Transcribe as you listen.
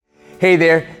Hey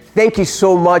there, thank you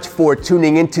so much for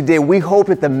tuning in today. We hope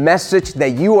that the message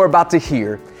that you are about to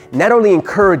hear not only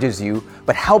encourages you,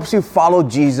 but helps you follow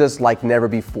Jesus like never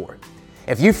before.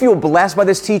 If you feel blessed by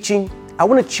this teaching, I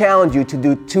want to challenge you to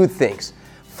do two things.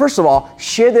 First of all,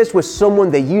 share this with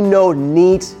someone that you know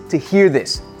needs to hear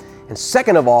this. And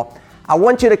second of all, I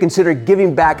want you to consider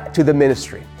giving back to the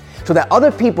ministry so that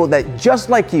other people that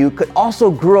just like you could also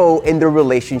grow in their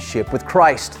relationship with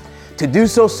Christ. To do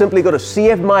so, simply go to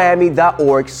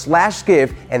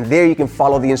cfmiami.org/give, and there you can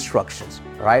follow the instructions.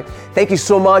 All right? Thank you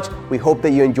so much. We hope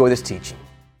that you enjoy this teaching.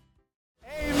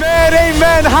 Amen,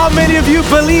 amen. How many of you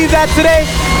believe that today?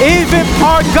 Even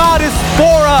our God is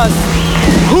for us.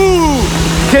 Who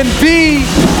can be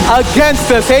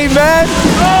against us? Amen.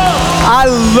 I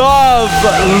love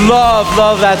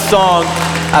that song.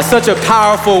 Such a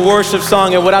powerful worship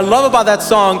song. And what I love about that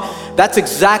song, that's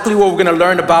exactly what we're going to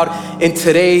learn about in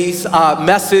today's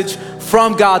message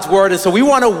from God's Word. And so we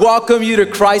want to welcome you to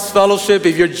Christ Fellowship.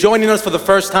 If you're joining us for the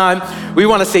first time, we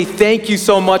want to say thank you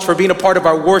so much for being a part of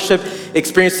our worship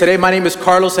experience today. My name is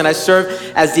Carlos, and I serve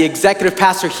as the executive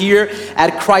pastor here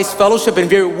at Christ Fellowship. And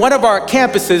if you're one of our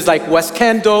campuses like West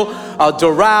Kendall,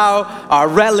 Doral, our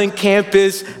Redland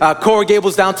campus, Coral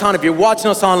Gables downtown, if you're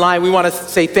watching us online, we want to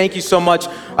say thank you so much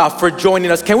for joining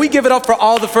us. Can we give it up for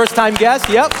all the first-time guests?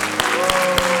 Yep.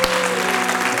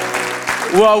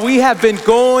 Well, we have been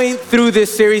going through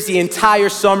this series the entire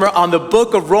summer on the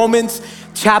book of Romans,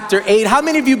 chapter 8. How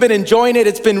many of you have been enjoying it?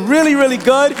 It's been really, really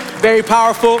good, very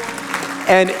powerful.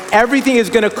 And everything is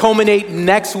going to culminate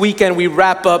next weekend. We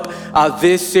wrap up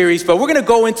this series. But we're going to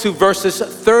go into verses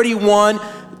 31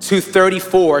 to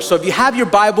 34. So if you have your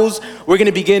Bibles, we're going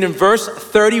to begin in verse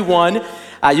 31.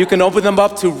 You can open them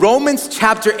up to Romans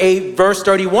chapter 8, verse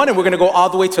 31. And we're going to go all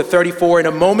the way to 34 in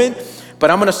a moment. But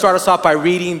I'm going to start us off by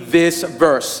reading this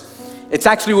verse. It's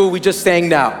actually what we just sang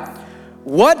now.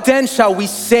 What then shall we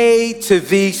say to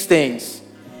these things?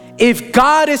 If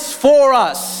God is for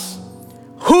us,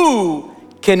 who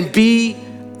can be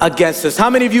against us? How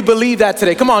many of you believe that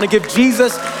today? Come on and give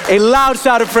Jesus a loud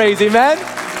shout of praise, amen?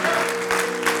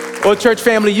 Well, church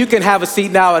family, you can have a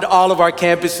seat now at all of our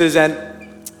campuses, and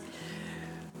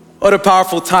what a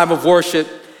powerful time of worship.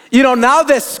 You know, now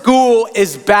that school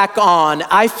is back on,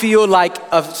 I feel like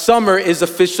summer is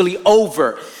officially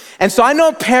over. And so I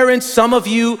know parents, some of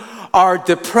you are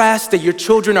depressed that your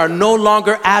children are no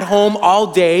longer at home all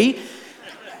day.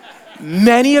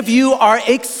 Many of you are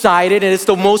excited, and it's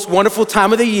the most wonderful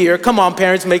time of the year. Come on,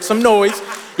 parents, make some noise.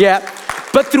 Yeah.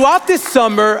 But throughout this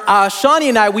summer, Shawnee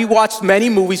and I, we watched many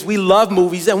movies. We love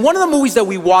movies. And one of the movies that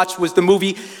we watched was the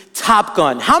movie Top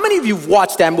Gun. How many of you have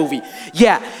watched that movie?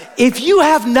 Yeah. If you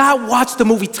have not watched the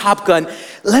movie Top Gun,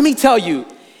 let me tell you,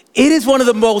 it is one of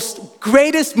the most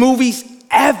greatest movies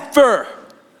ever.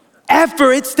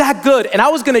 It's that good. And I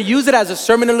was going to use it as a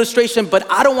sermon illustration, but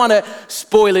I don't want to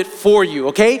spoil it for you,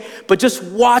 okay? But just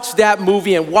watch that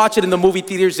movie and watch it in the movie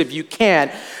theaters if you can.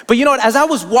 But you know what? As I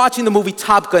was watching the movie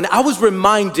Top Gun, I was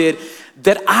reminded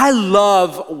that I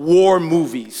love war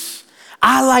movies.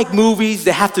 I like movies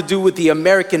that have to do with the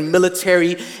American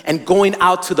military and going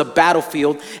out to the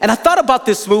battlefield. And I thought about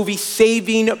this movie,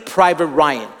 Saving Private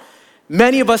Ryan.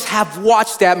 Many of us have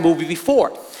watched that movie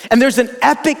before. And there's an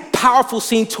epic, powerful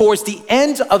scene towards the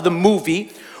end of the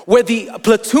movie where the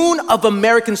platoon of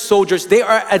American soldiers, they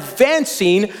are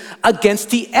advancing against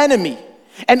the enemy.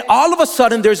 And all of a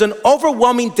sudden, there's an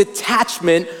overwhelming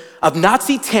detachment of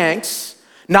Nazi tanks,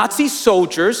 Nazi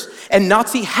soldiers, and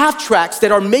Nazi half-tracks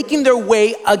that are making their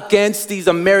way against these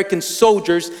American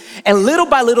soldiers. And little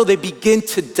by little, they begin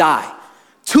to die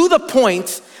to the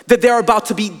point that they're about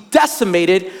to be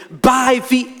decimated by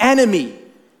the enemy.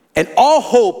 And all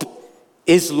hope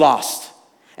is lost.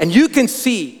 And you can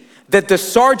see that the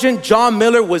Sergeant John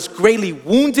Miller was greatly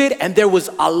wounded, and there was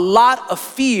a lot of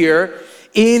fear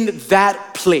in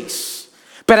that place.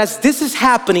 But as this is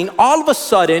happening, all of a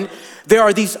sudden, there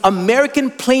are these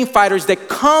American plane fighters that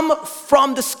come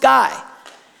from the sky.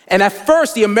 And at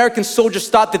first, the American soldiers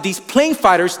thought that these plane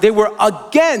fighters, they were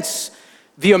against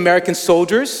the American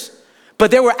soldiers,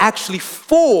 but they were actually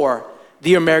for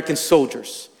the American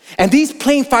soldiers. And these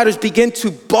plane fighters begin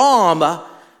to bomb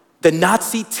the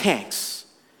Nazi tanks.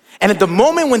 And at the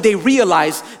moment when they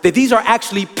realize that these are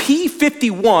actually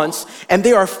P-51s and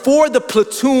they are for the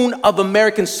platoon of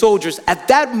American soldiers, at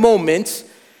that moment,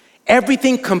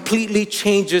 everything completely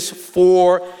changes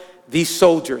for these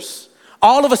soldiers.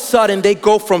 All of a sudden, they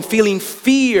go from feeling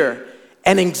fear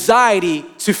and anxiety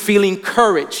to feeling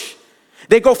courage.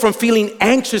 They go from feeling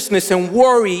anxiousness and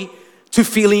worry to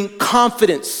feeling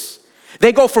confidence.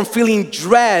 They go from feeling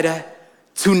dread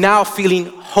to now feeling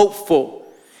hopeful.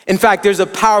 In fact, there's a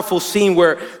powerful scene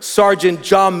where Sergeant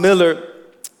John Miller,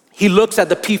 he looks at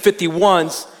the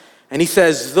P-51s and he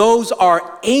says, those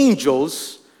are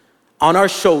angels on our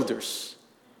shoulders.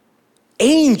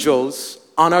 Angels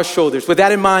on our shoulders. With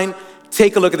that in mind,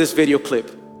 take a look at this video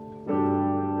clip.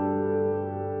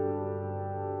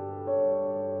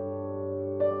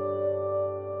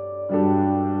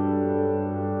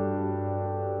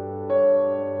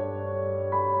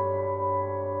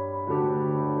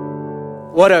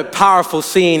 What a powerful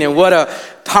scene and what a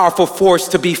powerful force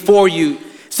to be for you.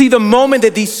 See, the moment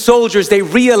that these soldiers, they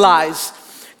realized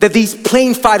that these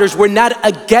plane fighters were not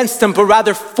against them, but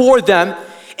rather for them,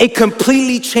 it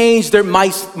completely changed their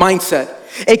mindset.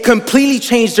 It completely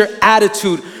changed their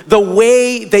attitude, the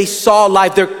way they saw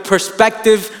life, their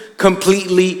perspective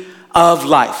completely of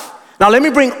life. Now, let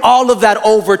me bring all of that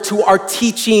over to our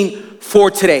teaching for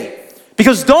today.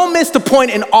 Because don't miss the point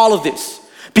in all of this.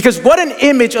 Because what an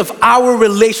image of our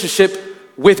relationship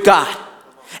with God.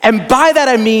 And by that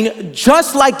I mean,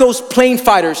 just like those plane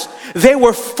fighters, they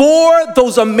were for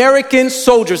those American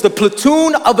soldiers, the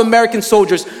platoon of American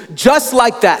soldiers, just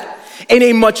like that. In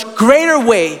a much greater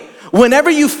way, whenever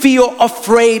you feel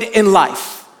afraid in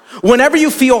life, whenever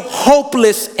you feel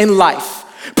hopeless in life,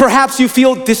 perhaps you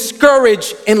feel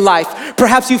discouraged in life,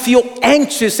 perhaps you feel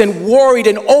anxious and worried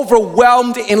and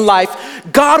overwhelmed in life,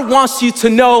 God wants you to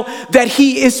know that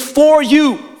He is for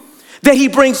you, that He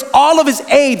brings all of His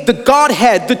aid, the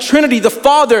Godhead, the Trinity, the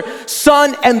Father,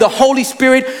 Son, and the Holy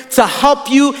Spirit to help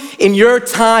you in your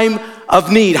time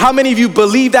of need. How many of you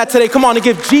believe that today? Come on and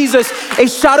give Jesus a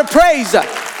shout of praise.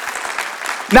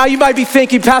 Now you might be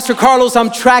thinking, Pastor Carlos,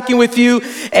 I'm tracking with you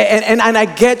and I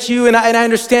get you and I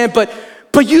understand, but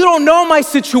you don't know my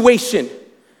situation.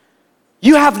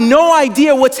 You have no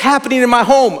idea what's happening in my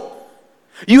home.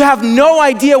 You have no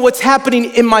idea what's happening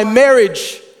in my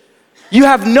marriage. You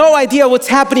have no idea what's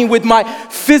happening with my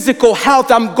physical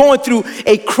health. I'm going through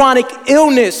a chronic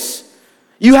illness.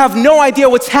 You have no idea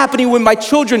what's happening with my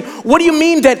children. What do you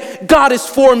mean that God is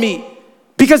for me?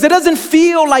 Because it doesn't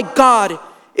feel like God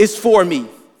is for me.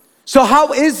 So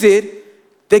how is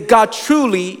it that God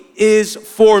truly is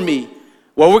for me?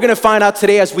 Well, we're gonna find out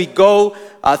today as we go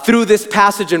through this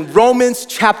passage in Romans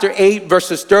chapter 8,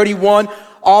 verses 31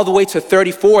 all the way to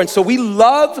 34. And so we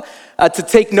love to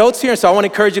take notes here. And so I wanna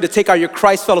encourage you to take out your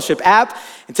Christ Fellowship app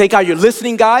and take out your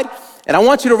listening guide. And I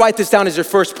want you to write this down as your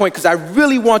first point because I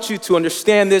really want you to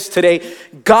understand this today.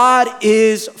 God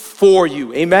is for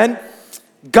you, amen?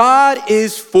 God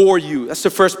is for you. That's the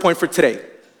first point for today.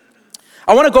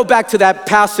 I wanna go back to that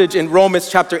passage in Romans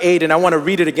chapter 8 and I wanna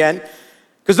read it again.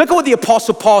 Because look at what the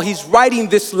Apostle Paul, he's writing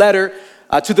this letter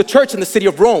to the church in the city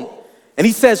of Rome. And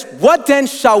he says, what then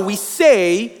shall we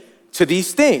say to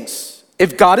these things?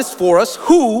 If God is for us,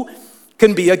 who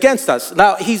can be against us?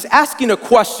 Now, he's asking a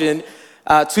question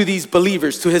to these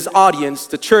believers, to his audience,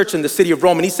 the church in the city of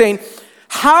Rome. And he's saying,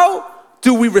 how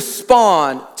do we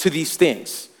respond to these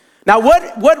things? Now,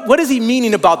 what is he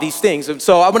meaning about these things? And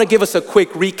so I'm gonna give us a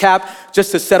quick recap just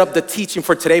to set up the teaching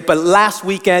for today. But last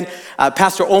weekend,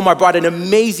 Pastor Omar brought an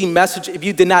amazing message. If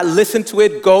you did not listen to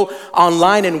it, go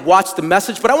online and watch the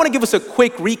message. But I wanna give us a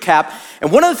quick recap.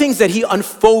 And one of the things that he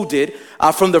unfolded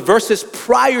from the verses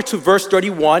prior to verse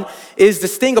 31 is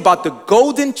this thing about the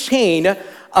golden chain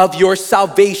of your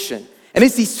salvation. And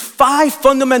it's these 5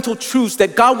 fundamental truths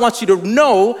that God wants you to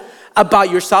know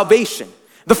about your salvation.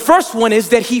 The first one is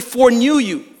that He foreknew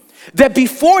you. That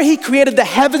before He created the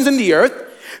heavens and the earth,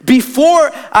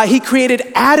 before He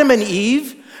created Adam and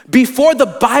Eve, before the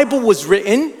Bible was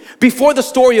written, before the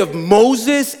story of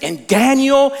Moses and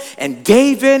Daniel and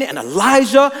David and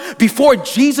Elijah, before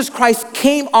Jesus Christ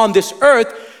came on this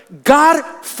earth, God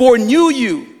foreknew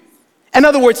you. In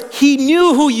other words, He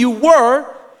knew who you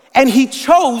were and He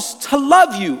chose to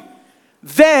love you.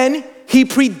 Then He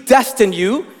predestined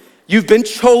you. You've been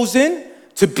chosen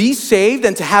to be saved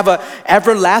and to have an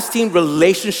everlasting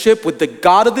relationship with the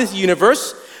God of this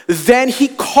universe. Then He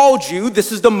called you.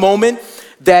 This is the moment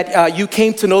that you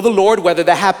came to know the Lord, whether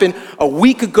that happened a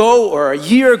week ago or a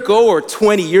year ago or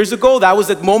 20 years ago. That was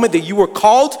the moment that you were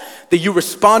called, that you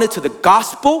responded to the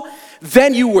gospel.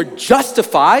 Then you were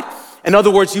justified. In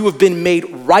other words, you have been made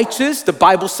righteous. The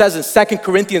Bible says in 2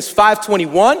 Corinthians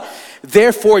 5:21,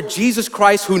 therefore Jesus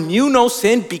Christ, who knew no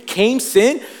sin, became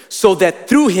sin so that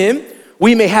through Him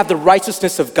we may have the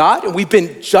righteousness of God. And we've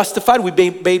been justified, we've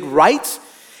been made right.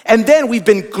 And then we've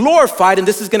been glorified, and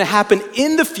this is gonna happen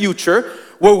in the future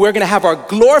where we're gonna have our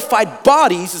glorified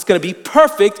bodies. It's gonna be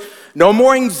perfect. No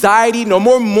more anxiety, no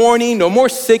more mourning, no more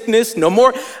sickness, no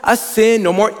more sin,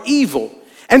 no more evil.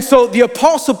 And so the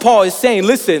Apostle Paul is saying,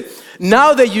 listen,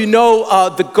 now that you know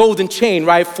the golden chain,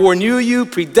 right? Foreknew you,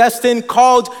 predestined,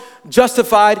 called,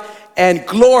 justified, and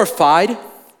glorified.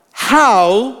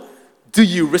 How do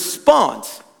you respond?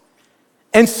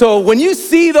 And so when you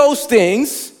see those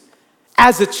things,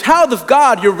 as a child of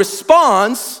God, your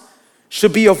response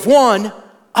should be of one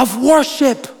of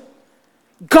worship.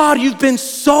 God, you've been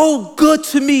so good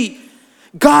to me.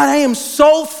 God, I am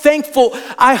so thankful.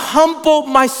 I humble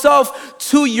myself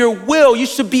to your will. You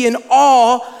should be in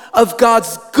awe of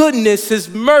God's goodness, his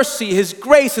mercy, his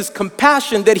grace, his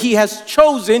compassion that he has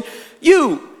chosen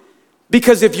you.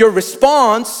 Because if your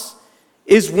response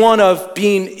is one of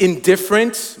being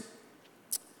indifferent,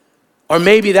 or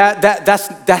maybe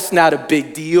that's not a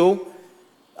big deal,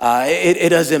 it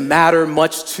doesn't matter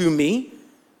much to me,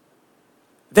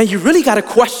 then you really got to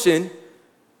question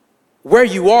where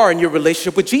you are in your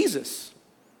relationship with Jesus.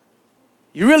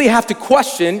 You really have to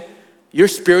question your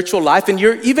spiritual life and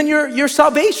even your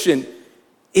salvation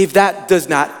if that does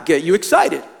not get you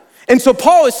excited. And so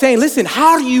Paul is saying, listen,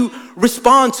 how do you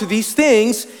respond to these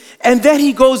things? And then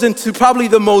he goes into probably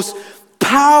the most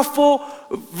powerful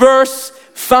verse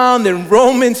found in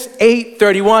Romans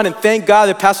 8:31. And thank God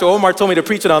that Pastor Omar told me to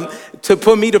preach it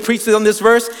on this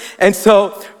verse. And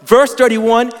so verse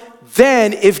 31,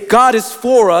 then if God is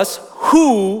for us,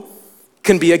 who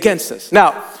can be against us?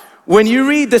 Now, when you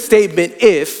read the statement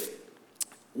if,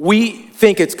 we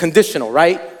think it's conditional,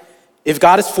 right? If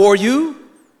God is for you,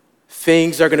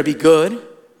 things are gonna be good.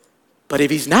 But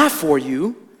if he's not for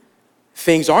you,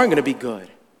 things aren't gonna be good.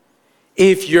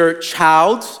 If your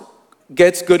child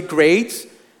gets good grades,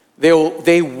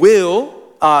 they will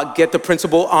get the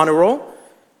principal honor roll,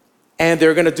 and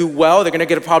they're gonna do well. They're gonna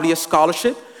get probably a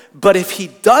scholarship. But if he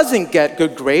doesn't get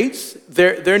good grades,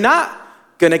 they're not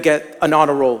gonna get an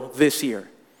honor roll this year.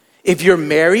 If you're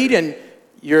married and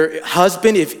your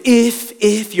husband,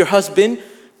 if your husband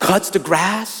cuts the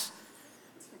grass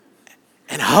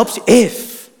and helps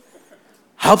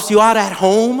you out at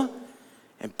home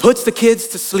and puts the kids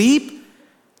to sleep,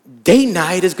 date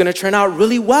night is gonna turn out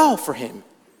really well for him.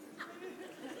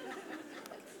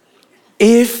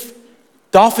 If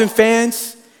Dolphin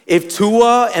fans, if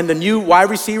Tua and the new wide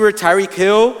receiver, Tyreek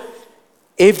Hill,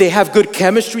 if they have good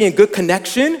chemistry and good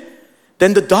connection,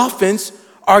 then the Dolphins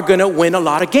are gonna win a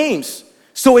lot of games.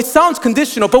 So it sounds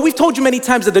conditional, but we've told you many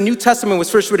times that the New Testament was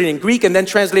first written in Greek and then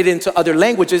translated into other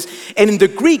languages. And in the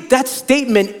Greek, that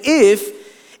statement, if,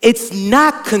 it's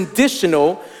not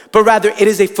conditional, but rather it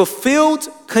is a fulfilled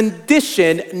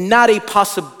condition, not a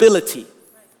possibility.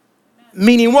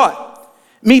 Meaning what?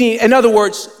 Meaning, in other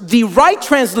words, the right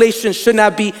translation should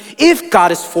not be if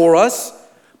God is for us,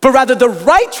 but rather the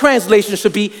right translation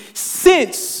should be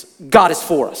since God is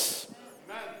for us.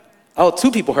 Oh,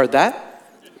 2 people heard that.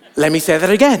 Let me say that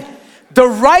again. The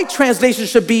right translation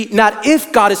should be not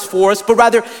if God is for us, but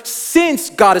rather since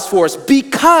God is for us,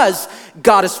 because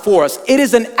God is for us. It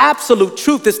is an absolute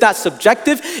truth. It's not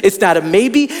subjective. It's not a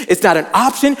maybe. It's not an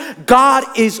option. God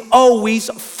is always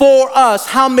for us.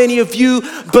 How many of you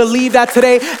believe that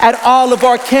today at all of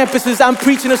our campuses? I'm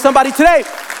preaching to somebody today.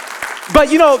 But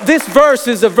this verse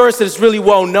is a verse that is really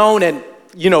well known, and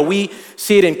we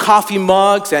see it in coffee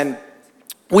mugs, and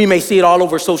we may see it all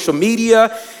over social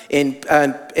media, in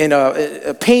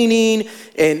a painting,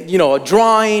 and a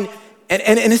drawing,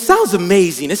 and it sounds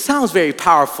amazing. It sounds very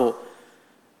powerful.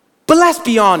 But let's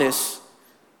be honest.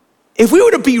 If we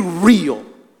were to be real,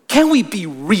 can we be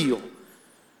real?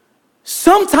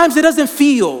 Sometimes it doesn't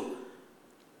feel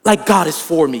like God is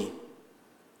for me.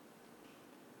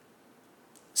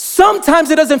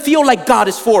 Sometimes it doesn't feel like God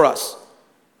is for us.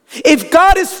 If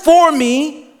God is for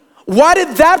me, why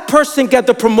did that person get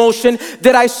the promotion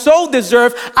that I so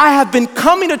deserve? I have been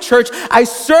coming to church. I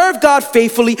serve God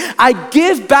faithfully. I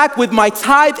give back with my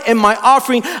tithe and my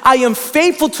offering. I am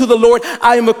faithful to the Lord.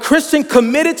 I am a Christian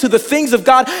committed to the things of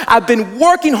God. I've been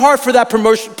working hard for that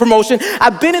promotion.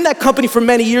 I've been in that company for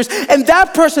many years. And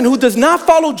that person who does not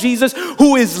follow Jesus,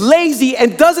 who is lazy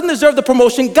and doesn't deserve the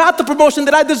promotion, got the promotion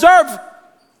that I deserve.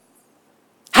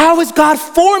 How is God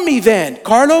for me then,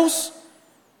 Carlos?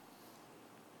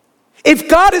 If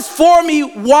God is for me,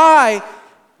 why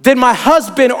did my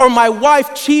husband or my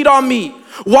wife cheat on me?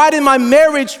 Why did my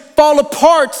marriage fall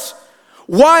apart?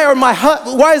 Why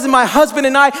is it my husband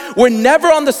and I, we're never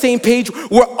on the same page.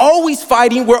 We're always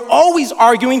fighting. We're always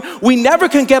arguing. We never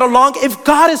can get along. If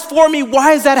God is for me,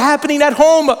 why is that happening at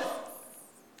home?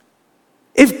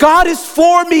 If God is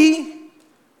for me,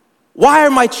 why are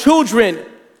my children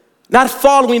not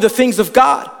following the things of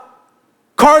God?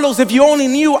 Carlos, if you only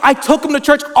knew, I took him to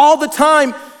church all the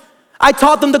time. I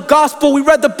taught them the gospel. We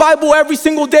read the Bible every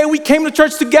single day. We came to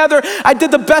church together. I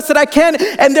did the best that I can,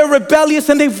 and they're rebellious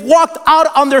and they've walked out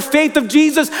on their faith of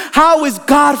Jesus. How is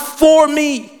God for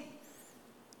me?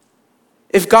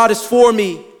 If God is for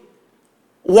me,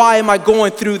 why am I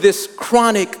going through this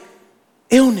chronic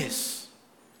illness?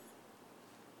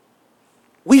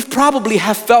 We probably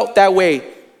have felt that way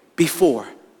before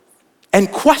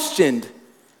and questioned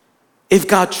if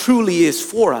God truly is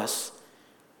for us.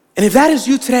 And if that is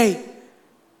you today,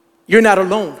 you're not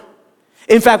alone.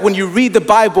 In fact, when you read the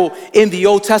Bible in the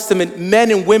Old Testament, men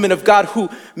and women of God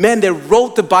men that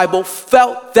wrote the Bible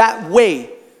felt that way.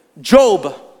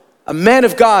 Job, a man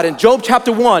of God, in Job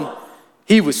chapter 1,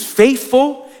 he was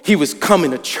faithful. He was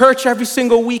coming to church every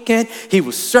single weekend. He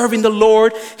was serving the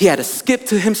Lord. He had a skip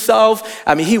to himself.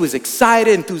 He was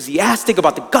excited, enthusiastic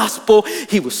about the gospel.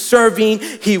 He was serving.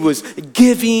 He was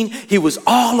giving. He was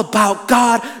all about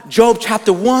God. Job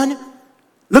chapter 1.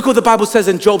 Look what the Bible says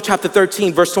in Job chapter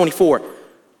 13, verse 24.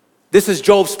 This is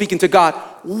Job speaking to God.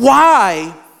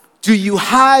 Why do you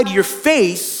hide your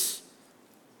face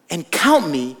and count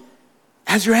me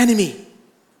as your enemy?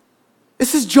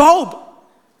 This is Job.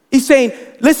 He's saying,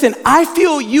 listen, I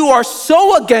feel you are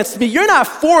so against me. You're not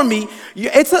for me.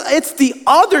 It's the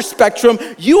other spectrum.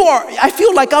 I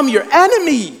feel like I'm your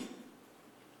enemy.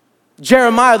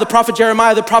 Jeremiah, the prophet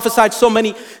Jeremiah, that prophesied so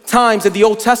many times in the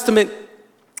Old Testament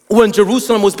when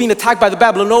Jerusalem was being attacked by the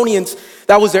Babylonians,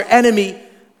 that was their enemy.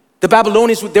 The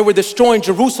Babylonians, they were destroying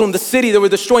Jerusalem, the city. They were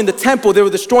destroying the temple. They were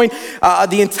destroying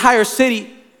the entire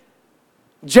city.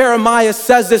 Jeremiah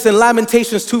says this in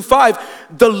Lamentations 2:5,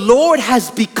 the Lord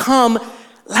has become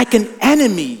like an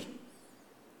enemy.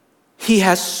 He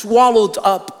has swallowed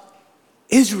up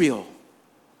Israel.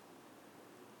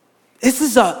 This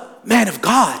is a man of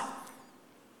God,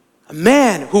 a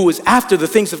man who was after the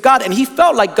things of God, and he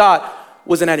felt like God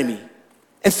was an enemy.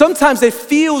 And sometimes it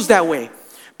feels that way.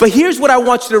 But here's what I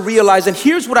want you to realize, and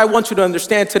here's what I want you to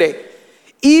understand today.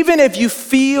 Even if you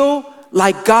feel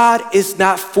like God is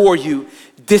not for you,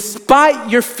 despite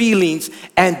your feelings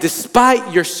and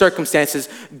despite your circumstances,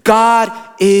 God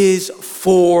is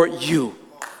for you.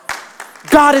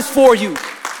 God is for you.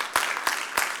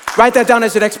 Write that down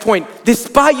as the next point.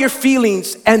 Despite your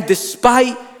feelings and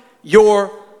despite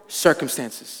your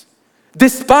circumstances.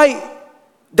 Despite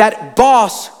that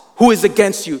boss who is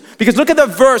against you. Because look at the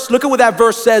verse. Look at what that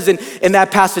verse says in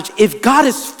that passage. If God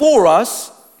is for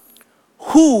us,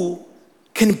 who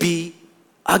can be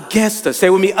against us? Say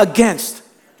with me, against.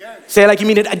 Say it like you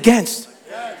mean it, against.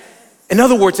 In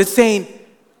other words, it's saying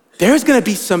there's gonna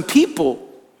be some people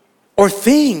or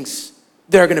things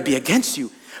that are gonna be against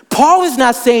you. Paul is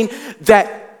not saying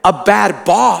that a bad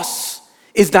boss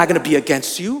is not gonna be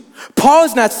against you. Paul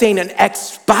is not saying an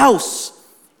ex-spouse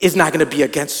is not gonna be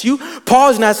against you. Paul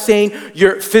is not saying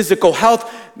your physical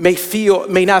health may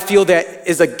not feel that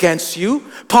is against you.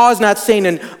 Paul is not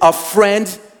saying a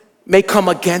friend may come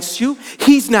against you.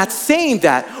 He's not saying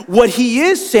that. What he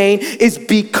is saying is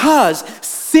because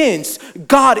since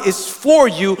God is for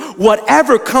you,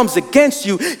 whatever comes against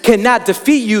you cannot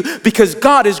defeat you because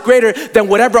God is greater than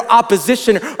whatever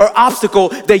opposition or obstacle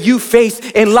that you face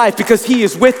in life because he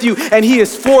is with you and he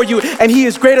is for you and he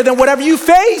is greater than whatever you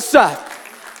face.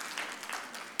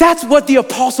 That's what the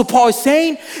Apostle Paul is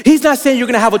saying. He's not saying you're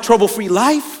gonna have a trouble-free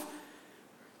life,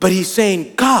 but he's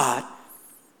saying God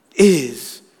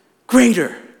is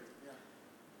greater.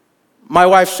 My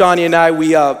wife, Shani, and I,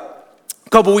 a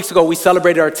couple weeks ago, we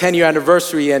celebrated our 10-year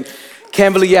anniversary, and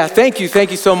Kimberly, thank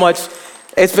you so much.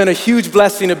 It's been a huge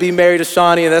blessing to be married to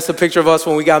Shani, and that's a picture of us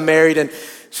when we got married, and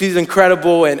she's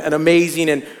incredible and amazing,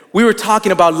 and we were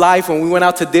talking about life when we went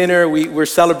out to dinner. We were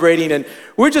celebrating, and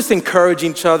we're just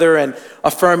encouraging each other and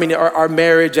affirming our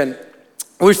marriage, and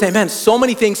we were saying, man, so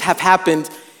many things have happened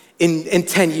in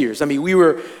 10 years. I mean, we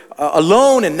were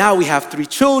alone, and now we have 3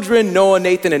 children, Noah,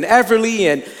 Nathan, and Everly,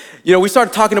 and we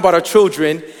started talking about our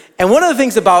children, and one of the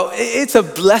things about, it's a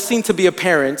blessing to be a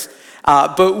parent,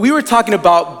 but we were talking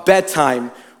about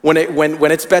bedtime when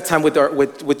it's bedtime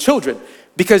with children,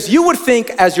 because you would think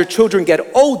as your children get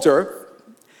older,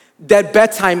 that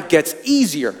bedtime gets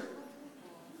easier.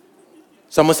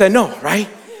 Someone said no, right?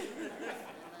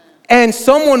 And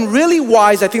someone really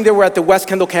wise, I think they were at the West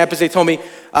Kendall campus, they told me,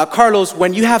 Carlos,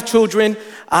 when you have children,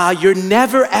 you're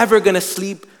never ever gonna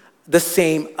sleep the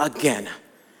same again.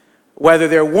 Whether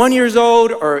they're 1 year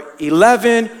old or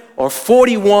 11 or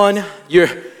 41, you're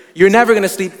never gonna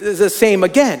sleep the same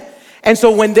again. And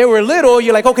so when they were little,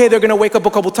 you're like, okay, they're gonna wake up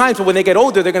a couple times, but when they get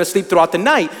older, they're gonna sleep throughout the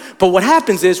night. But what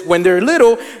happens is when they're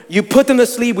little, you put them to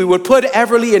sleep. We would put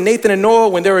Everly and Nathan and Noah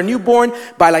when they were newborn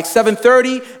by like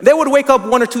 7:30. They would wake up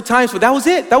 1 or 2 times, but that was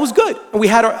it. That was good. And we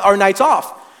had our nights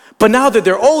off. But now that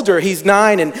they're older, he's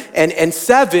 9 and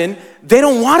 7, they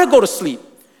don't wanna go to sleep.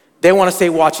 They wanna stay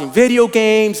watching video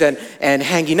games and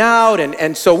hanging out.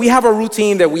 And so we have a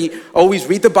routine that we always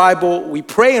read the Bible, we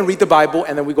pray and read the Bible,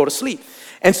 and then we go to sleep.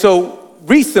 And so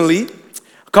recently,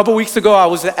 a couple weeks ago, I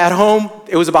was at home.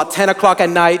 It was about 10 o'clock at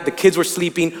night. The kids were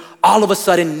sleeping. All of a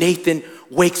sudden, Nathan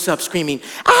wakes up screaming,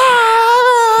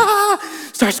 ah!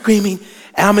 Starts screaming.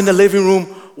 And I'm in the living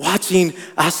room watching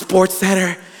Sports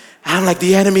Center. I'm like,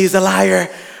 the enemy is a liar.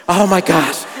 Oh my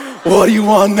gosh, what do you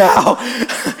want now?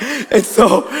 And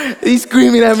so he's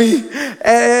screaming at me.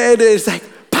 And it's like,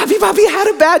 Papi, I had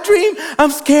a bad dream.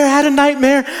 I'm scared, I had a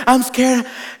nightmare. I'm scared.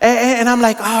 And I'm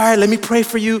like, all right, let me pray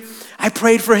for you. I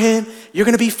prayed for him. You're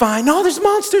gonna be fine. No, there's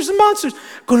monsters and monsters.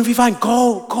 Gonna be fine.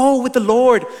 Go with the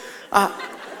Lord.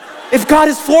 If God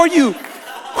is for you,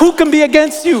 who can be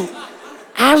against you?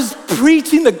 I was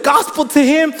preaching the gospel to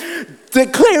him,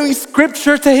 declaring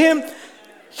scripture to him.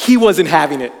 He wasn't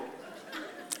having it.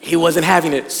 He wasn't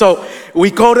having it. So we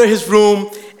go to his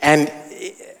room, and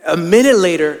a minute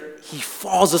later, he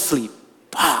falls asleep.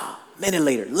 A minute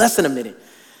later, less than a minute.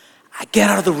 I get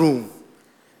out of the room.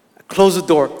 I close the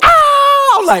door.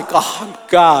 I'm like, oh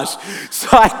gosh. So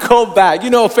I go back. You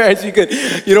know, parents,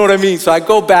 you know what I mean? So I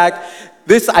go back.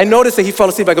 I noticed that he fell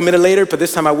asleep like a minute later, but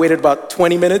this time I waited about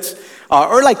 20 minutes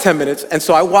or like 10 minutes. And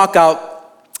so I walk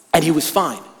out, and he was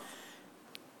fine.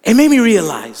 It made me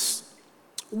realize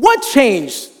what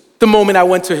changed the moment I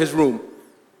went to his room.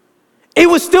 It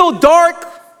was still dark.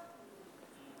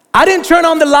 I didn't turn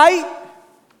on the light.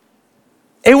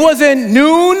 It wasn't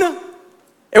noon.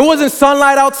 It wasn't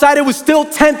sunlight outside. It was still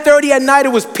 10:30 at night.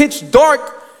 It was pitch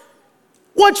dark.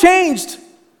 What changed?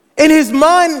 In his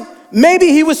mind, maybe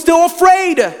he was still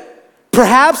afraid.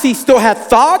 Perhaps he still had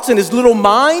thoughts in his little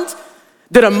mind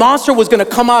that a monster was gonna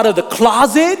come out of the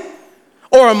closet,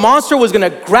 or a monster was gonna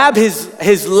grab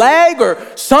his leg or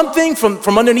something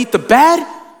from underneath the bed.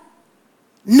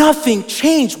 Nothing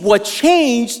changed. What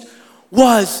changed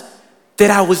was that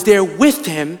I was there with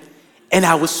him and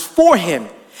I was for him.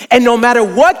 And no matter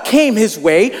what came his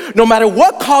way, no matter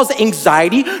what caused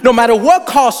anxiety, no matter what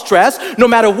caused stress, no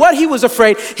matter what he was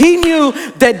afraid, he knew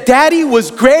that Daddy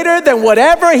was greater than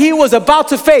whatever he was about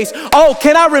to face. Oh,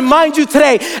 can I remind you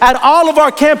today, at all of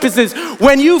our campuses,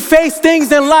 when you face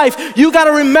things in life, you got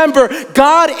to remember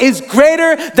God is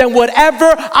greater than whatever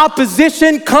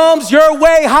opposition comes your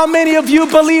way. How many of you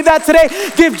believe that today?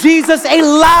 Give Jesus a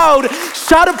loud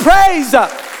shout of praise.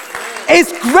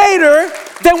 It's greater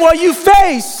than what you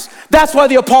face. That's why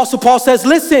the Apostle Paul says,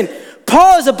 listen,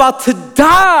 Paul is about to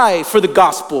die for the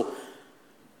gospel.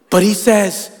 But he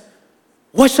says,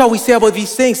 what shall we say about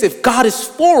these things? If God is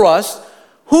for us,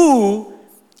 who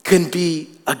can be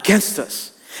against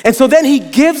us? And so then he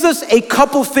gives us a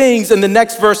couple things in the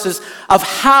next verses of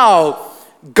how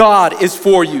God is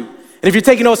for you. And if you're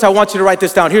taking notes, I want you to write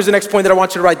this down. Here's the next point that I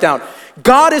want you to write down.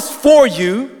 God is for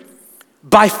you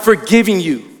by forgiving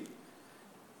you.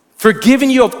 Forgiving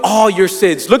you of all your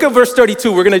sins. Look at verse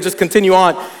 32. We're going to just continue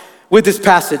on with this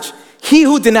passage. He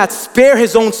who did not spare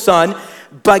his own son,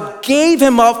 but gave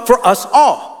him up for us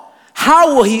all,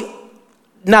 how will he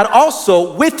not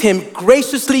also with him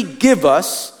graciously give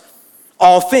us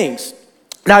all things?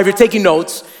 Now, if you're taking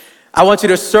notes, I want you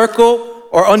to circle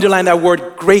or underline that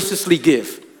word graciously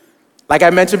give. Like I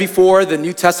mentioned before, the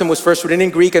New Testament was first written in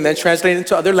Greek and then translated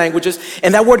into other languages.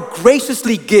 And that word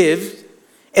graciously give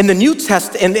in the New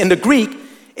Testament, in the Greek,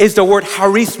 is the word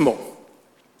charismo.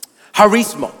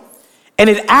 Charismo. And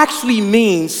it actually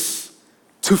means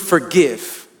to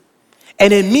forgive.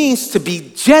 And it means to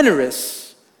be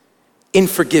generous in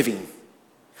forgiving.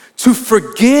 To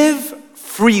forgive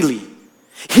freely.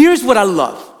 Here's what I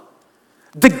love.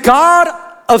 The God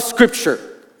of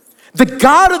Scripture, the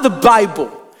God of the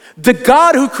Bible, the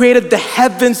God who created the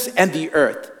heavens and the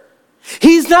earth,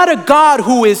 he's not a God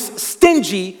who is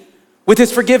stingy with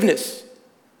his forgiveness.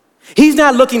 He's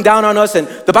not looking down on us, and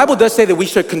the Bible does say that we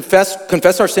should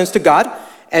confess our sins to God,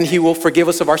 and he will forgive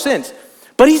us of our sins.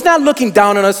 But he's not looking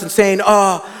down on us and saying,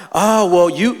 well,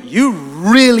 you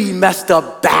really messed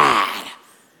up bad.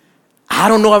 I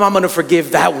don't know if I'm gonna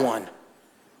forgive that one.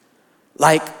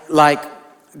 Like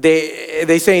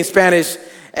they say in Spanish,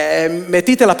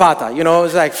 metiste la pata, you know,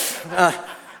 it's like,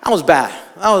 that was bad.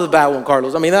 That was a bad one,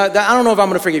 Carlos. I mean, I don't know if I'm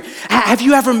gonna forgive. Have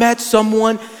you ever met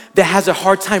someone that has a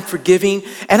hard time forgiving?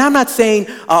 And I'm not saying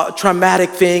traumatic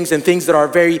things and things that are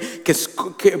very,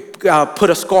 put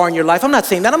a scar in your life. I'm not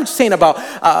saying that. I'm just saying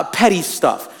about petty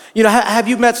stuff. You know, have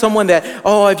you met someone that,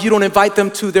 if you don't invite them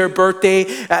to their birthday,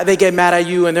 they get mad at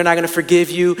you and they're not gonna forgive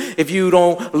you? If you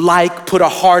don't put a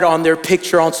heart on their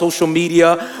picture on social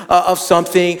media of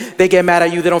something, they get mad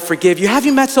at you, they don't forgive you. Have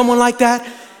you met someone like that?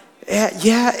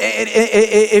 Yeah,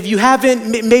 if you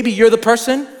haven't, maybe you're the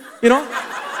person, you know?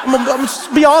 I'm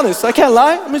just be honest, I can't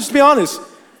lie, I'm gonna just be honest.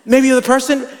 Maybe you're the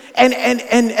person,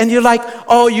 and you're like,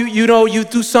 you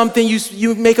do something,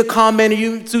 you make a comment, or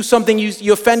you do something,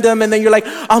 you offend them, and then you're like,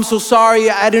 I'm so sorry,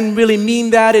 I didn't really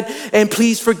mean that, and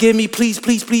please forgive me, please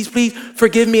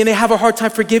forgive me, and they have a hard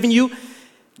time forgiving you.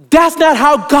 That's not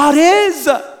how God is.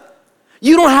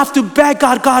 You don't have to beg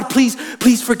God,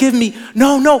 please forgive me.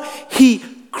 No, He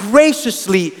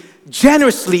graciously,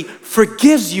 generously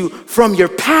forgives you from your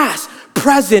past,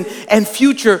 present, and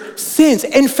future sins.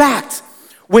 In fact,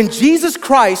 when Jesus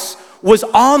Christ was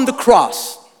on the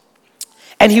cross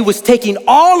and He was taking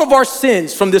all of our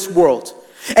sins from this world,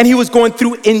 and He was going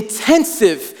through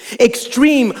intensive,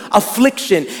 extreme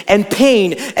affliction and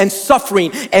pain and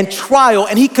suffering and trial,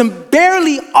 and He can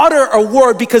barely utter a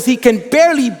word because He can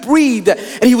barely breathe,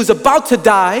 and He was about to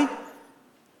die.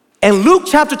 And Luke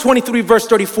chapter 23, verse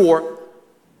 34,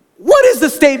 what is the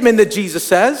statement that Jesus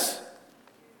says?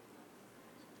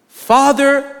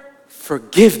 Father,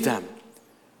 forgive them,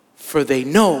 for they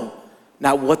know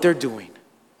not what they're doing.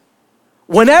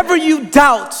 Whenever you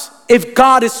doubt if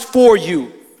God is for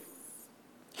you,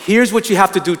 here's what you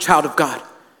have to do, child of God.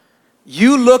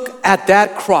 You look at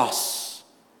that cross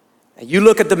and you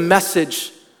look at the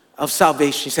message of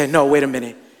salvation. You say, no, wait a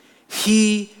minute.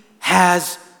 He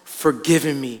has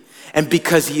forgiven me. And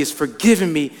because He has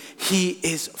forgiven me, He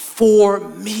is for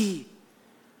me.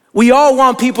 We all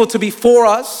want people to be for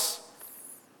us.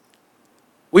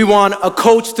 We want a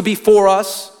coach to be for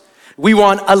us. We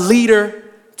want a leader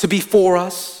to be for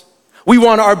us. We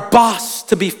want our boss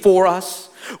to be for us.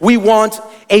 We want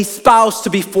a spouse to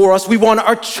be for us. We want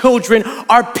our children,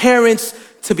 our parents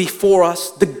to be for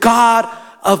us. The God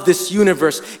of this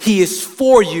universe, He is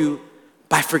for you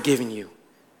by forgiving you.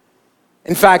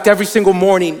 In fact, every single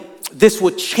morning, this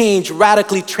will change,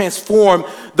 radically transform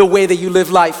the way that you live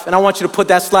life. And I want you to put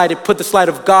that slide, put the slide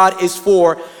of God is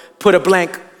for, put a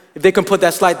blank. If they can put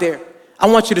that slide there. I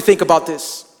want you to think about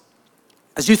this.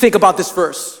 As you think about this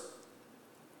verse,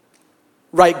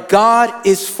 write God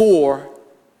is for,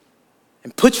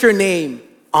 and put your name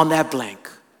on that blank.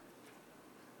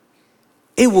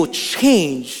 It will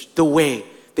change the way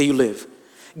that you live.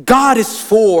 God is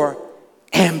for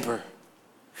Amber.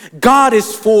 God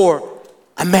is for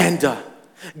Amanda.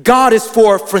 God is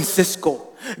for Francisco.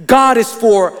 God is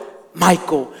for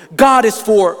Michael. God is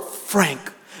for Frank.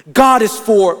 God is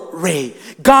for Ray.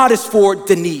 God is for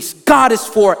Denise. God is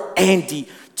for Andy,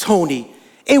 Tony.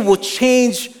 It will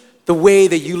change the way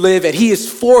that you live, and He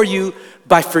is for you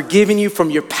by forgiving you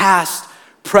from your past,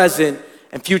 present,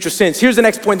 and future sins. Here's the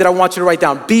next point that I want you to write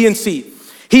down, B and C.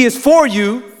 He is for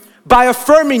you by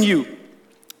affirming you.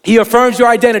 He affirms your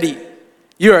identity.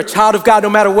 You're a child of God no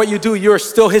matter what you do. You're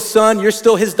still His son. You're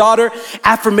still His daughter.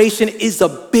 Affirmation is a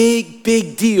big,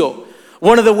 big deal.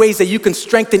 One of the ways that you can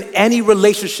strengthen any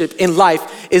relationship in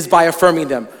life is by affirming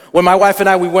them. When my wife and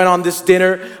I, we went on this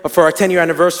dinner for our 10-year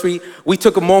anniversary, we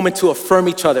took a moment to affirm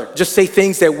each other. Just say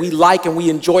things that we like and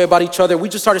we enjoy about each other. We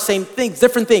just started saying things,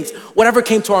 different things, whatever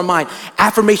came to our mind.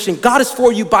 Affirmation, God is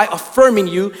for you by affirming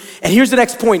you. And here's the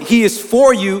next point. He is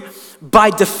for you by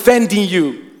defending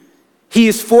you. He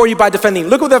is for you by defending.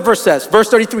 Look what that verse says. Verse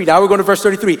 33. Now we're going to verse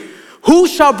 33. Who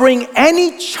shall bring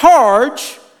any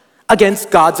charge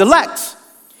against God's elect?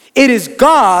 It is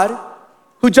God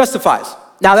who justifies.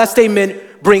 Now that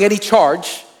statement, bring any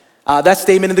charge, that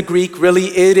statement in the Greek, really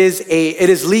it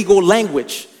is legal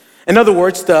language. In other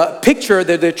words, the picture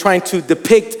that they're trying to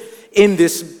depict in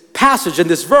this passage, in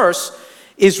this verse,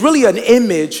 is really an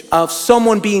image of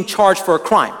someone being charged for a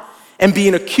crime and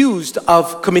being accused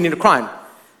of committing a crime.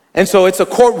 And so it's a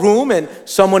courtroom and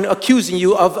someone accusing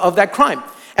you of that crime.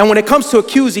 And when it comes to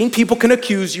accusing, people can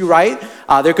accuse you, right?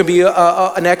 There could be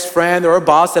an ex-friend or a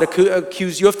boss that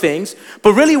accuse you of things.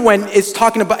 But really when it's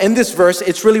talking about, in this verse,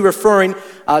 it's really referring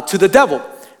to the devil.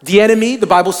 The enemy, the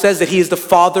Bible says that he is the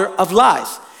father of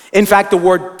lies. In fact, the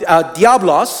word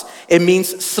diablos, it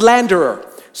means slanderer.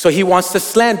 So he wants to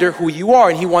slander who you are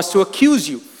and he wants to accuse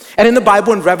you. And in the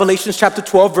Bible, in Revelation chapter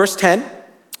 12, verse 10,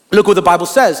 look what the Bible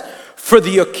says. For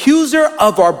the accuser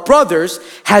of our brothers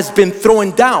has been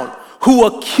thrown down, who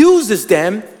accuses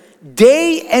them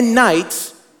day and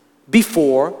night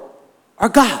before our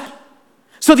God.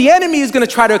 So the enemy is gonna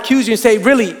try to accuse you and say,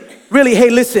 really, hey,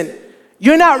 listen,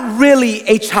 you're not really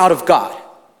a child of God.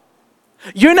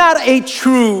 You're not a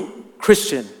true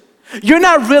Christian. You're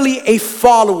not really a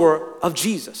follower of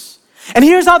Jesus. And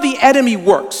here's how the enemy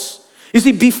works. You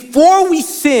see, before we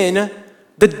sin,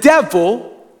 the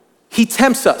devil, he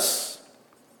tempts us.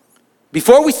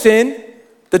 Before we sin,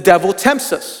 the devil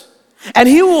tempts us. And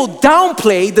he will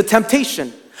downplay the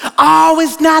temptation. Oh,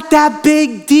 it's not that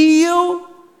big deal.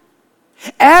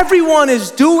 Everyone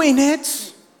is doing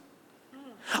it.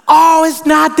 Oh, it's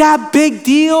not that big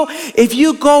deal. If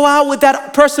you go out with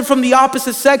that person from the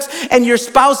opposite sex and your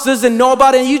spouse doesn't know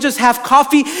about it and you just have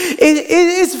coffee,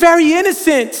 it's very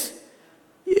innocent.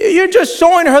 You're just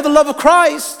showing her the love of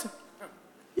Christ.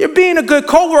 You're being a good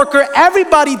coworker.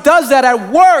 Everybody does that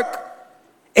at work.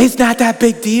 It's not that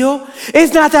big deal.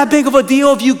 It's not that big of a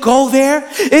deal if you go there.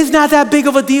 It's not that big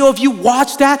of a deal if you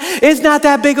watch that. It's not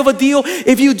that big of a deal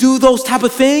if you do those type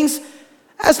of things.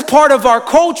 That's part of our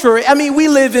culture. I mean, we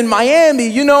live in Miami,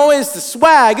 you know, it's the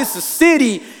swag, it's the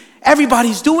city.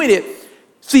 Everybody's doing it.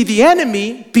 See, the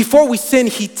enemy, before we sin,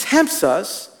 he tempts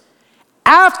us.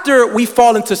 After we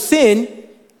fall into sin,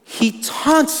 he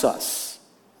taunts us.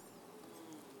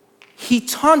 He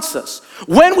taunts us.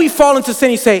 When we fall into sin,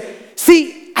 he say,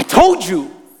 see, I told you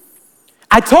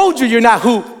you're not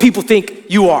who people think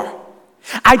you are.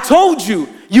 I told you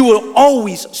will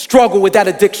always struggle with that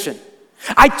addiction.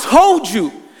 I told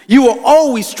you will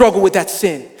always struggle with that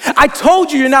sin. I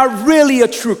told you you're not really a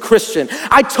true Christian.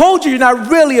 I told you you're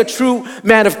not really a true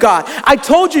man of God. I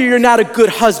told you you're not a good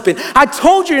husband. I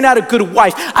told you you're not a good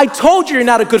wife. I told you you're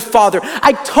not a good father.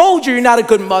 I told you you're not a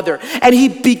good mother. And he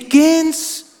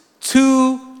begins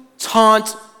to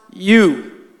taunt you.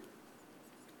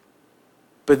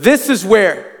 But this is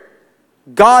where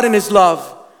God in his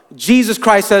love, Jesus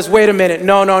Christ says, wait a minute,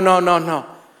 no.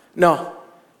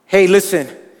 Hey, listen,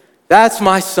 that's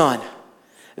my son.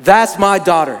 That's my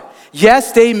daughter.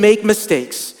 Yes, they make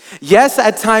mistakes. Yes,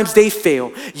 at times they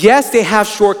fail. Yes, they have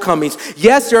shortcomings.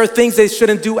 Yes, there are things they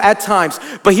shouldn't do at times.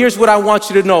 But here's what I want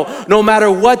you to know. No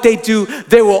matter what they do,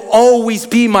 they will always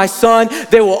be my son.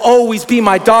 They will always be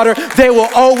my daughter. They will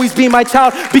always be my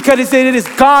child because it is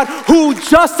God who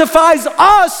justifies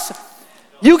us.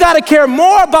 You got to care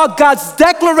more about God's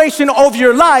declaration of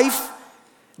your life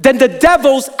than the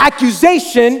devil's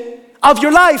accusation of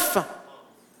your life.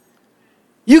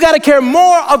 You got to care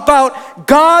more about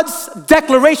God's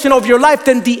declaration of your life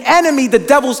than the enemy, the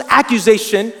devil's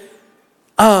accusation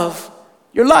of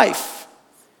your life.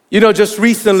 You know, just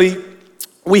recently,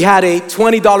 we had a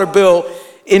 $20 bill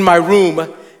in my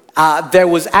room that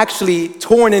was actually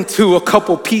torn into a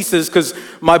couple pieces because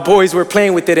my boys were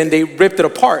playing with it and they ripped it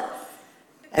apart.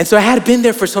 And so I had been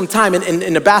there for some time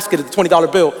in the basket of the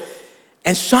 $20 bill.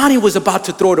 And Shawnee was about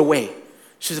to throw it away.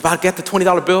 She was about to get the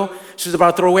 $20 bill. She was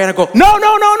about to throw it away. And I go, no,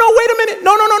 wait a minute.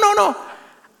 No.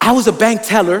 I was a bank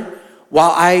teller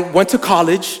while I went to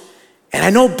college. And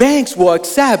I know banks will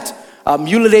accept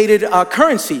mutilated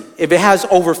currency if it has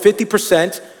over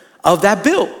 50% of that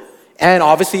bill. And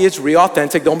obviously it's real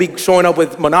authentic. Don't be showing up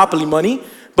with monopoly money.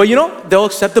 But you know, they'll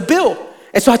accept the bill.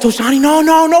 And so I told Shawnee,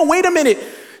 no, wait a minute.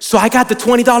 So I got the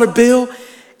 $20 bill.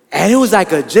 And it was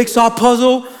like a jigsaw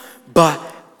puzzle. But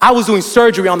I was doing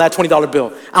surgery on that $20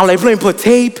 bill. I'm like, let me put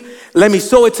tape, let me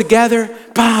sew it together,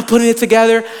 putting it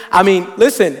together. I mean,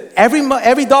 listen,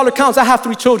 every dollar counts. I have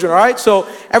 3 children, all right? So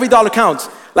every dollar counts.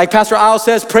 Like Pastor Al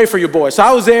says, pray for your boy. So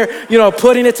I was there, you know,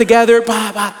 putting it together.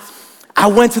 I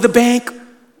went to the bank.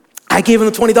 I gave them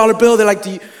the $20 bill. They're like,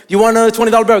 do you want another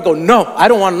 $20 bill? I go, no, I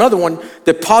don't want another one.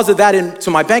 Deposit that into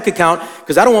my bank account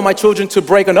because I don't want my children to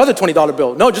break another $20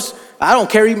 bill. No, I don't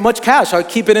carry much cash. I'll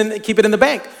keep it in the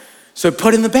bank. So I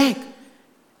put it in the bank.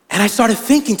 And I started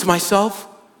thinking to myself,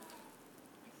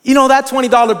 you know, that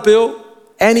 $20 bill,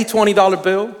 any $20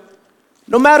 bill,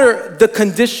 no matter the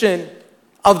condition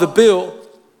of the bill,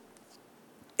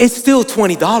 it's still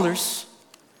 $20.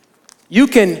 You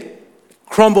can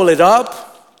crumble it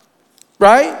up,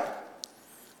 right?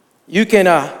 You can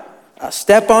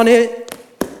step on it,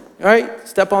 right?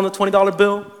 Step on the $20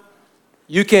 bill.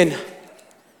 You can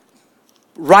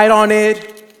write on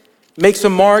it, make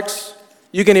some marks.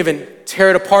 You can even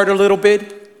tear it apart a little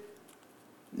bit.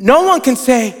 No one can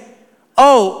say,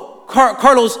 oh,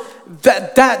 Carlos,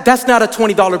 that's not a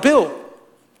 $20 bill.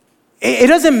 It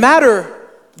doesn't matter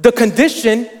the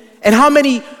condition and how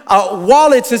many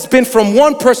wallets it's been from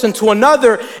one person to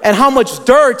another and how much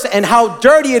dirt and how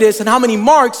dirty it is and how many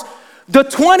marks. The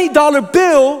 $20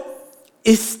 bill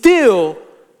is still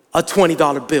a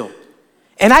 $20 bill.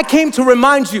 And I came to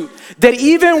remind you that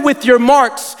even with your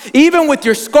marks, even with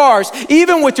your scars,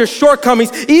 even with your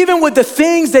shortcomings, even with the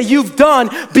things that you've done,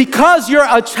 because you're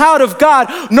a child of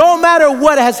God, no matter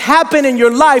what has happened in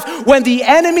your life, when the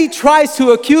enemy tries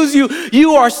to accuse you,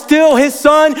 you are still his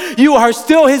son, you are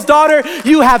still his daughter,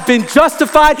 you have been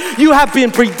justified, you have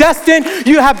been predestined,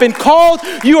 you have been called,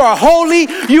 you are holy,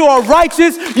 you are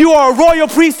righteous, you are a royal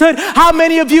priesthood. How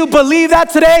many of you believe that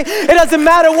today? It doesn't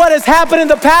matter what has happened in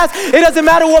the past, it doesn't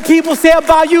matter what people say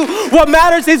about you. What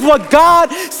matters is what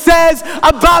God says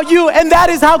about you, and that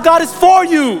is how God is for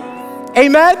you.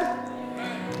 Amen?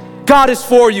 God is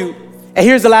for you. And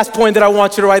here's the last point that I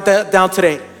want you to write that down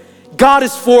today. God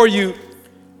is for you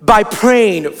by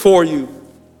praying for you.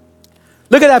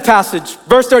 Look at that passage,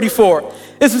 verse 34.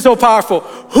 This is so powerful.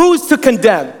 Who's to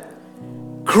condemn?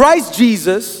 Christ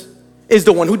Jesus is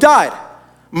the one who died.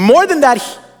 More than that,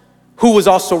 who was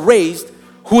also raised,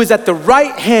 who is at the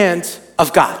right hand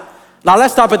of God. Now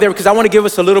let's stop it there because I want to give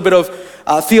us a little bit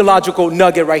of theological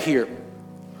nugget right here.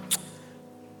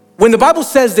 When the Bible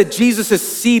says that Jesus is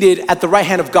seated at the right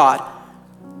hand of God,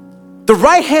 the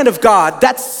right hand of God,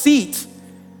 that seat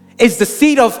is the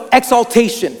seat of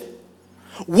exaltation.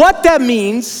 What that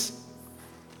means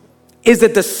is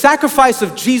that the sacrifice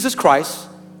of Jesus Christ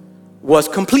was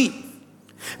complete.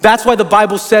 That's why the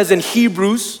Bible says in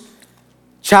Hebrews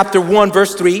chapter 1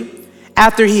 verse 3,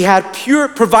 after he had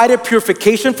provided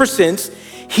purification for sins,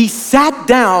 he sat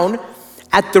down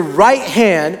at the right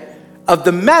hand of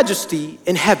the majesty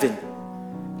in heaven.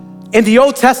 In the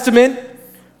Old Testament,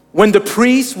 when the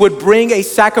priest would bring a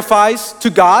sacrifice to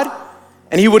God,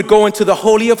 and he would go into the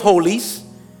Holy of Holies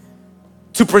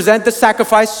to present the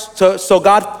sacrifice so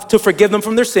God to forgive them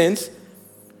from their sins,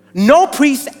 no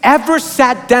priest ever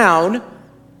sat down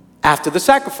after the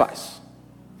sacrifice.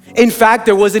 In fact,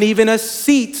 there wasn't even a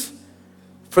seat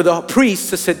for the priest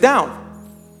to sit down.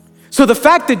 So the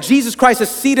fact that Jesus Christ is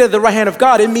seated at the right hand of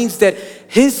God, it means that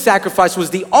his sacrifice was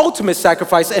the ultimate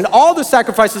sacrifice, and all the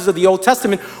sacrifices of the Old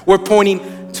Testament were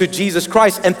pointing to Jesus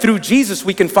Christ. And through Jesus,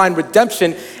 we can find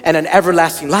redemption and an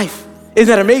everlasting life.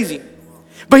 Isn't that amazing?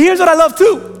 But here's what I love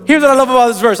too. Here's what I love about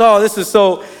this verse. Oh,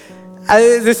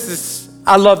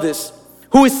 I love this.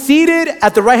 Who is seated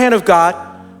at the right hand of God,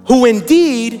 who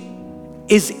indeed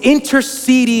is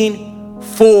interceding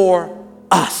for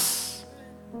us.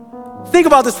 Think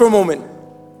about this for a moment.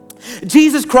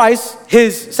 Jesus Christ,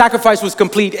 his sacrifice was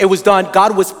complete. It was done.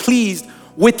 God was pleased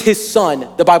with his son,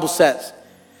 the Bible says.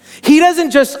 He doesn't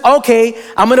just, okay,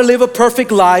 I'm gonna live a perfect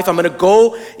life. I'm gonna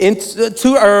go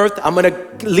into earth. I'm gonna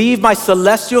leave my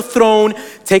celestial throne,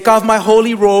 take off my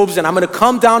holy robes, and I'm gonna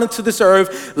come down into this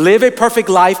earth, live a perfect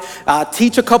life,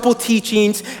 teach a couple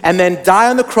teachings, and then die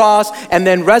on the cross, and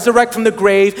then resurrect from the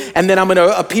grave, and then I'm gonna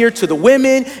appear to the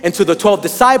women, and to the 12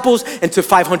 disciples, and to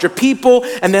 500 people,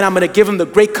 and then I'm gonna give them the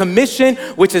Great Commission,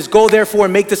 which is go therefore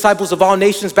and make disciples of all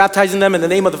nations, baptizing them in the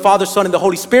name of the Father, Son, and the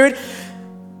Holy Spirit.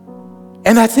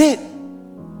 And that's it.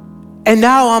 And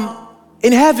now I'm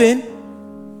in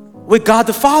heaven with God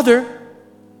the Father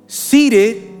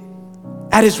seated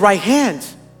at his right hand.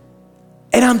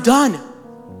 And I'm done.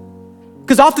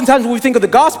 Because oftentimes when we think of the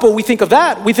gospel, we think of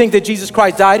that. We think that Jesus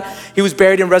Christ died, he was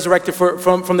buried and resurrected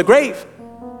from the grave.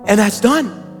 And that's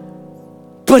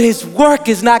done. But his work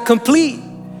is not complete.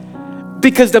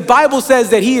 Because the Bible says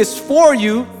that he is for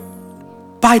you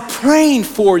by praying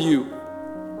for you.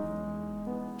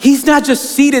 He's not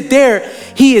just seated there,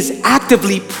 he is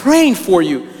actively praying for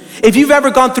you. If you've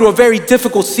ever gone through a very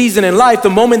difficult season in life,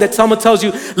 the moment that someone tells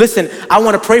you, listen, I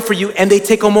want to pray for you, and they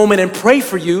take a moment and pray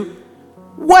for you,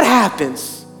 what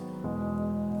happens?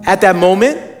 At that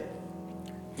moment,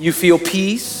 you feel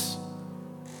peace.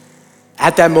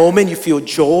 At that moment, you feel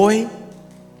joy.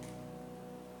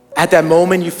 At that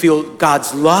moment, you feel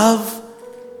God's love.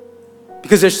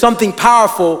 Because there's something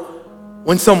powerful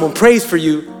when someone prays for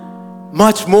you,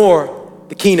 much more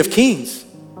the King of Kings.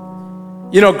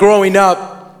 You know, growing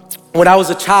up, when I was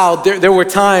a child, there were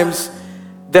times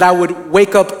that I would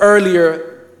wake up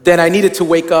earlier than I needed to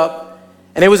wake up.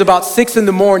 And it was about 6 in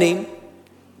the morning.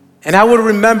 And I would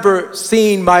remember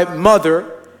seeing my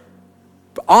mother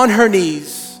on her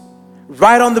knees,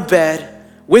 right on the bed,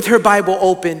 with her Bible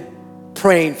open,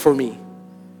 praying for me.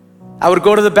 I would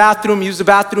go to the bathroom, use the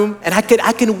bathroom, and I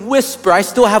can whisper. I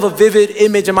still have a vivid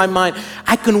image in my mind.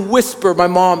 I can whisper, my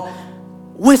mom,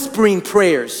 whispering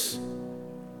prayers.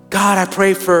 God, I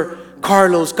pray for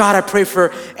Carlos. God, I pray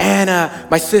for Anna,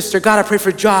 my sister. God, I pray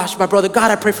for Josh, my brother. God,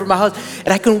 I pray for my husband.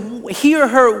 And I can hear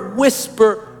her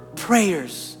whisper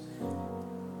prayers.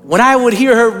 When I would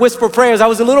hear her whisper prayers, I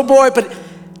was a little boy, but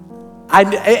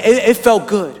it felt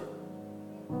good.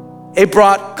 It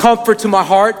brought comfort to my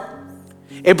heart.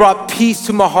 It brought peace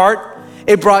to my heart.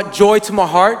 It brought joy to my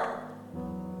heart.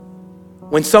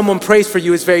 When someone prays for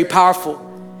you, it's very powerful.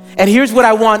 And here's what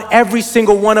I want every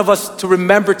single one of us to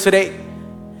remember today.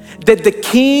 That the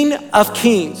King of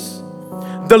Kings,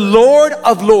 the Lord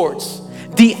of Lords,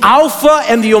 the Alpha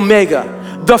and the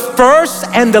Omega, the first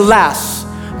and the last,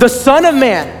 the Son of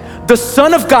Man, the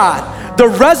Son of God, the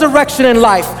resurrection and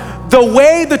life, the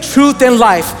way, the truth, and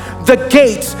life, the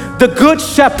gates, the good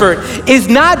shepherd, is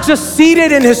not just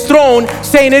seated in his throne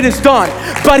saying it is done,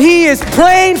 but he is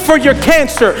praying for your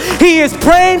cancer. He is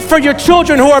praying for your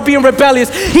children who are being rebellious.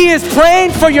 He is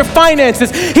praying for your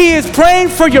finances. He is praying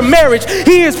for your marriage.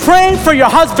 He is praying for your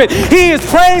husband. He is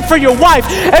praying for your wife.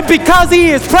 And because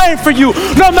he is praying for you,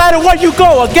 no matter what you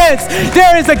go against,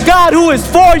 there is a God who is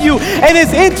for you and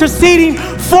is interceding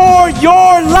for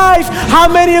your life. How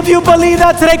many of you believe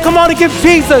that today? Come on and give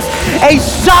Jesus a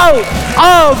shout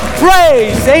of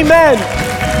praise. Amen.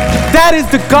 That is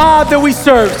the God that we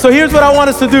serve. So here's what I want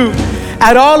us to do.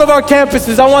 At all of our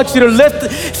campuses, I want you to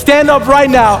stand up right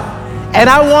now, and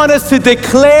I want us to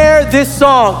declare this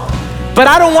song. But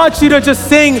I don't want you to just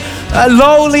sing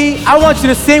lowly. I want you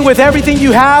to sing with everything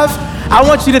you have. I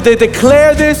want you to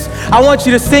declare this. I want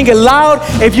you to sing it loud.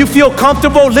 If you feel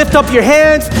comfortable, lift up your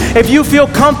hands. If you feel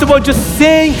comfortable, just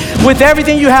sing with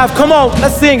everything you have. Come on,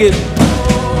 let's sing it.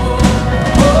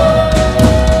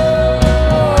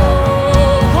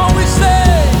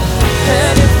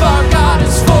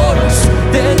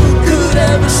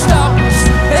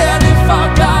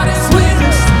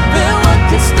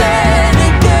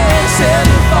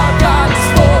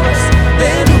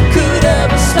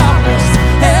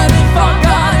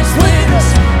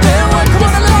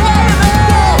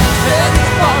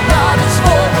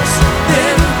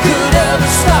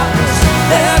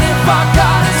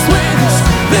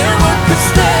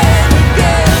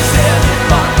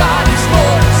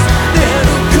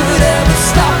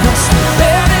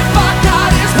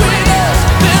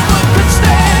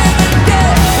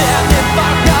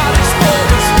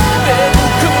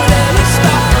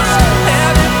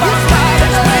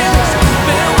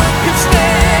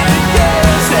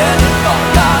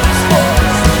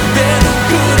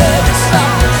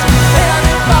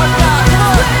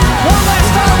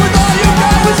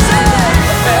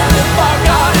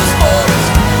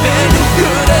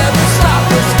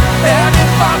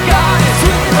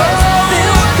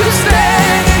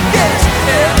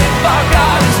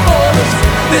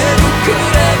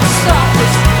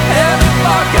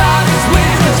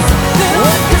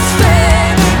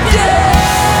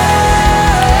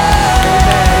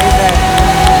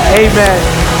 Amen.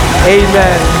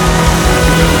 Amen.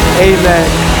 Amen.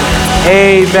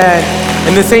 Amen.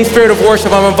 In the same spirit of worship,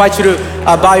 I'm going to invite you to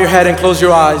bow your head and close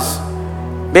your eyes.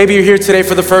 Maybe you're here today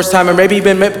for the first time, or maybe you've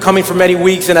been coming for many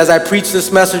weeks, and as I preach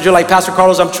this message, you're like, Pastor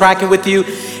Carlos, I'm tracking with you,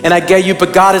 and I get you,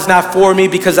 but God is not for me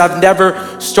because I've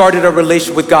never started a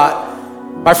relationship with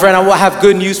God. My friend, I will have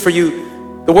good news for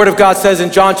you. The Word of God says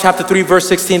in John chapter 3, verse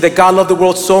 16, that God loved the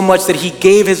world so much that he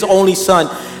gave his only Son,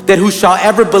 that who shall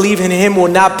ever believe in him will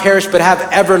not perish but have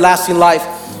everlasting life.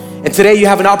 And today you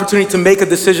have an opportunity to make a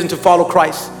decision to follow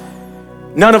Christ.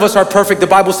 None of us are perfect. The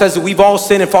Bible says that we've all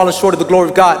sinned and fallen short of the glory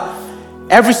of God.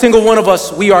 Every single one of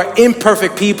us, we are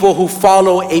imperfect people who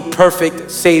follow a perfect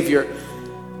Savior.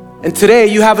 And today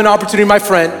you have an opportunity, my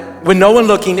friend, with no one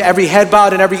looking, every head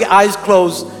bowed and every eyes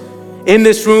closed in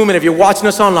this room, and if you're watching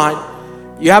us online,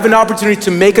 you have an opportunity to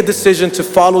make a decision to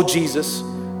follow Jesus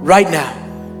right now.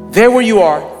 There where you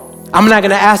are. I'm not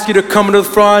gonna ask you to come to the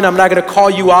front. I'm not gonna call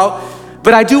you out,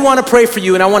 but I do wanna pray for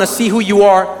you, and I wanna see who you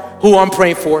are, who I'm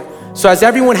praying for. So as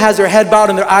everyone has their head bowed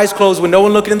and their eyes closed with no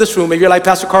one looking in this room, if you're like,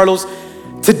 Pastor Carlos,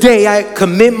 today I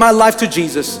commit my life to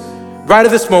Jesus. Right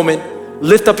at this moment,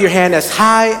 lift up your hand as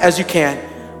high as you can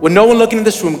with no one looking in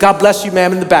this room. God bless you,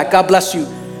 ma'am, in the back. God bless you.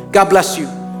 God bless you.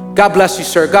 God bless you,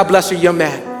 sir. God bless you, young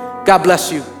man. God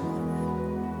bless you.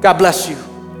 God bless you.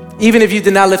 Even if you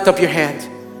did not lift up your hand,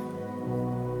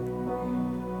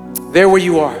 there where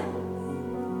you are,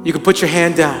 you can put your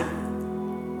hand down.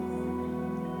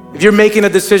 If you're making a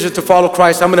decision to follow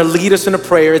Christ, I'm gonna lead us in a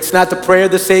prayer. It's not the prayer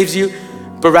that saves you,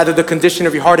 but rather the condition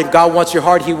of your heart. And God wants your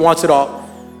heart, he wants it all.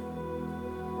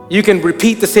 You can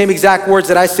repeat the same exact words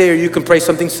that I say, or you can pray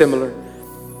something similar.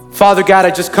 Father God,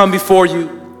 I just come before you,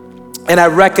 and I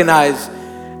recognize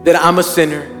that I'm a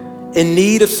sinner in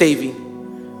need of saving.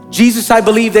 Jesus, I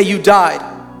believe that you died,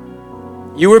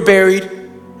 you were buried,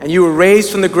 and you were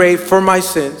raised from the grave for my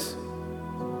sins.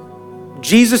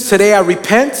 Jesus, today I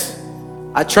repent,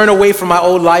 I turn away from my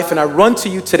old life, and I run to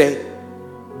you today.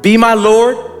 Be my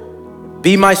Lord,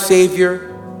 be my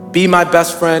Savior, be my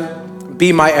best friend,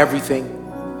 be my everything.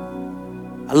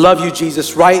 I love you,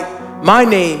 Jesus. Write my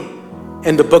name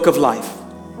in the book of life.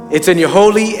 It's in your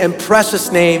holy and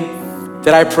precious name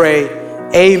that I pray.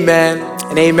 Amen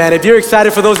and amen. If you're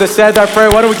excited for those that said that prayer,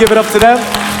 why don't we give it up to them?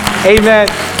 Amen.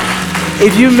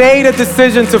 If you made a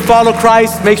decision to follow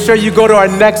Christ, make sure you go to our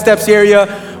Next Steps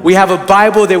area. We have a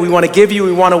Bible that we want to give you.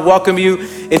 We want to welcome you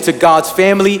into God's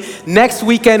family. Next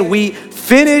weekend, we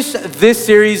finish this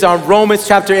series on Romans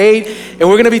chapter 8, and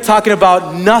we're going to be talking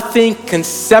about nothing can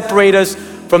separate us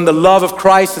from the love of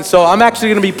Christ. And so I'm actually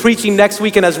going to be preaching next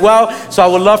weekend as well. So I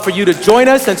would love for you to join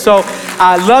us. And so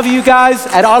I love you guys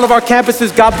at all of our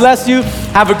campuses. God bless you.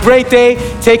 Have a great day.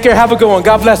 Take care. Have a good one.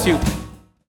 God bless you.